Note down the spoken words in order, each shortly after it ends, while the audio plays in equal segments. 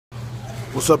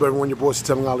What's up, everyone? Your boy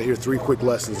Setema Gali here. 3 quick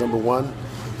lessons. Number 1,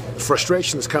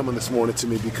 frustration is coming this morning to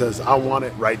me because I want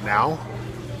it right now,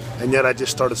 and yet I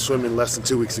just started swimming less than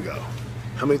 2 weeks ago.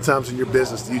 How many times in your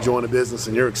business do you join a business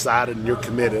and you're excited and you're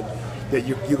committed, that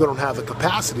you don't have the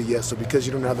capacity yet? So because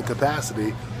you don't have the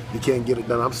capacity, you can't get it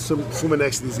done. I'm swimming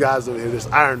next to these guys over here. This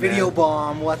Iron Man. Video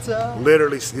bomb. What's up?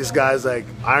 Literally, this guy's like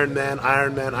Iron Man,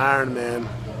 Iron Man, Iron Man,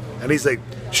 and he's like,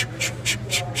 shh, shh, shh,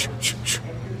 shh, shh, shh, shh.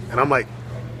 And I'm like.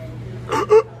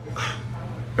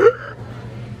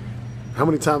 How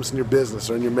many times in your business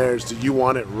or in your marriage do you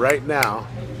want it right now,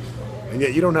 and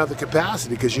yet you don't have the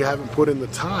capacity because you haven't put in the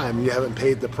time, you haven't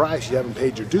paid the price, you haven't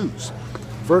paid your dues?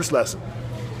 First lesson,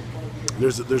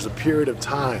 there's a period of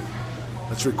time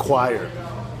that's required.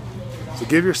 So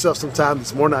give yourself some time.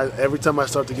 This morning, every time I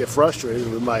start to get frustrated,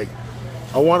 I'm like,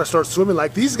 I want to start swimming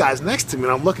like these guys next to me,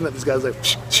 and I'm looking at these guys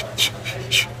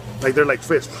like they're like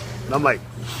fish, and I'm like.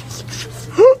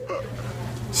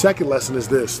 Second lesson is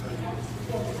this,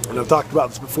 and I've talked about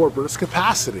this before, but it's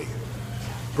capacity.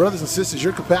 Brothers and sisters,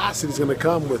 your capacity is going to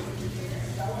come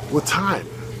with time.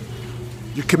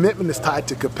 Your commitment is tied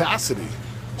to capacity.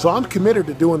 So I'm committed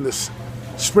to doing this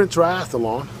sprint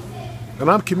triathlon, and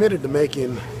I'm committed to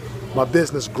making my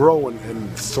business grow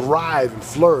and thrive and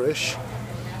flourish,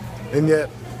 and yet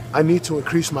I need to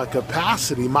increase my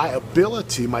capacity, my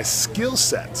ability, my skill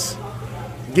sets.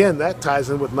 Again, that ties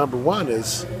in with number 1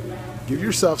 is give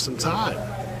yourself some time.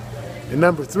 And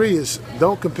number 3 is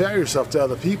don't compare yourself to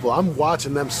other people. I'm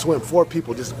watching them swim, 4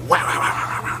 people just wow, wow,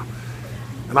 wow, wow.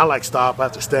 And I like stop, I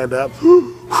have to stand up.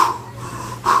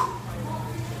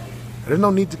 There's no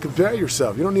need to compare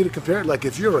yourself. You don't need to compare it. Like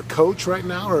if you're a coach right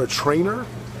now or a trainer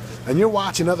and you're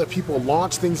watching other people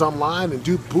launch things online and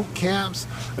do boot camps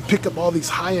and pick up all these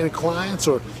high-end clients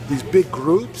or these big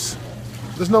groups,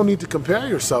 there's no need to compare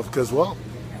yourself because, well,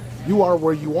 you are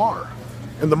where you are.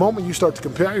 And the moment you start to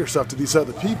compare yourself to these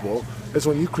other people is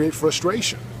when you create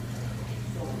frustration.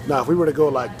 Now, if we were to go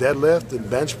like deadlift and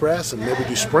bench press and maybe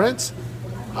do sprints,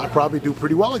 I'd probably do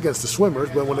pretty well against the swimmers.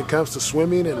 But when it comes to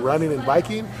swimming and running and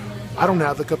biking, I don't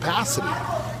have the capacity.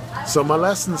 So my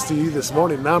lessons to you this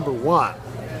morning, number 1,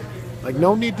 like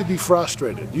no need to be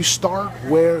frustrated. You start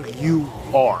where you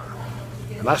are.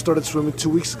 And I started swimming 2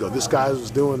 weeks ago. This guy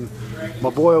was doing, my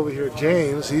boy over here,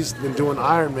 James, he's been doing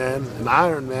Ironman and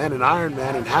Ironman and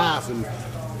Ironman in half, and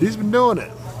he's been doing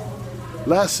it.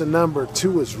 Lesson number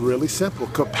 2 is really simple,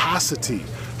 capacity.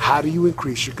 How do you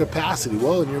increase your capacity?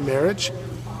 Well, in your marriage,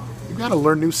 you've got to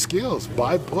learn new skills,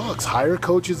 buy books, hire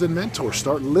coaches and mentors,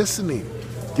 start listening,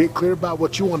 get clear about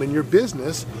what you want in your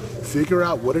business, figure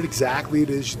out what exactly it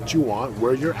is that you want,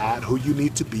 where you're at, who you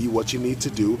need to be, what you need to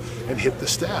do, and hit the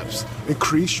steps.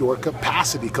 Increase your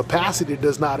capacity. Capacity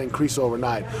does not increase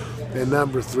overnight. And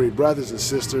number 3, brothers and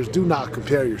sisters, do not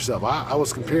compare yourself. I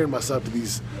was comparing myself to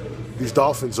these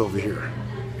dolphins over here.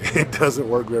 It doesn't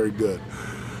work very good.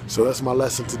 So that's my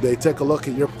lesson today. Take a look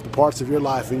at the parts of your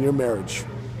life in your marriage.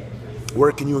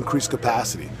 Where can you increase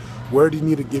capacity? Where do you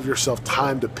need to give yourself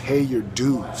time to pay your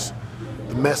dues?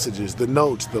 The messages, the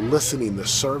notes, the listening, the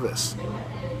service.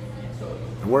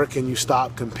 And where can you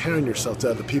stop comparing yourself to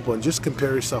other people and just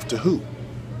compare yourself to who?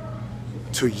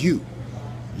 To you.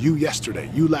 You yesterday,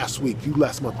 you last week, you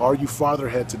last month. Are you farther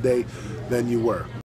ahead today than you were?